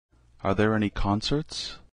Are there any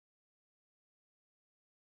concerts?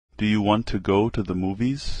 Do you want to go to the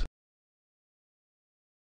movies?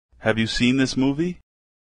 Have you seen this movie?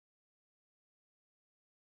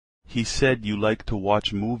 He said you like to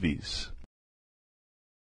watch movies.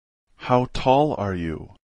 How tall are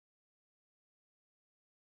you?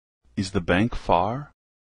 Is the bank far?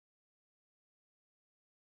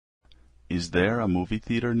 Is there a movie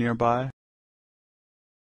theater nearby?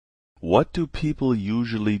 What do people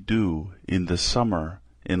usually do in the summer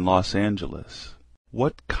in Los Angeles?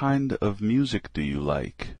 What kind of music do you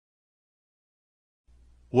like?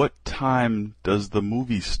 What time does the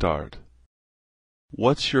movie start?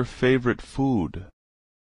 What's your favorite food?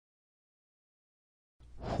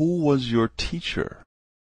 Who was your teacher?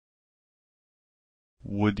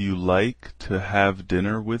 Would you like to have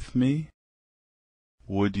dinner with me?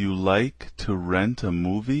 Would you like to rent a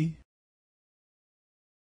movie?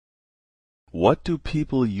 What do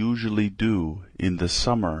people usually do in the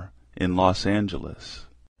summer in Los Angeles?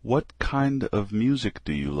 What kind of music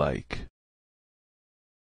do you like?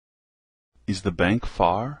 Is the bank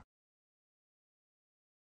far?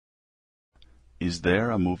 Is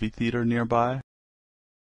there a movie theater nearby?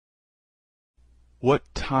 What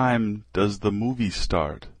time does the movie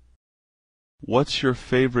start? What's your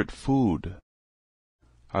favorite food?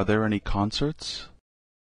 Are there any concerts?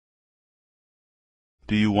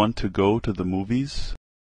 Do you want to go to the movies?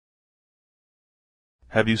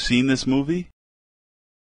 Have you seen this movie?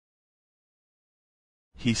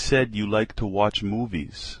 He said you like to watch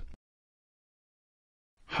movies.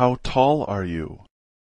 How tall are you?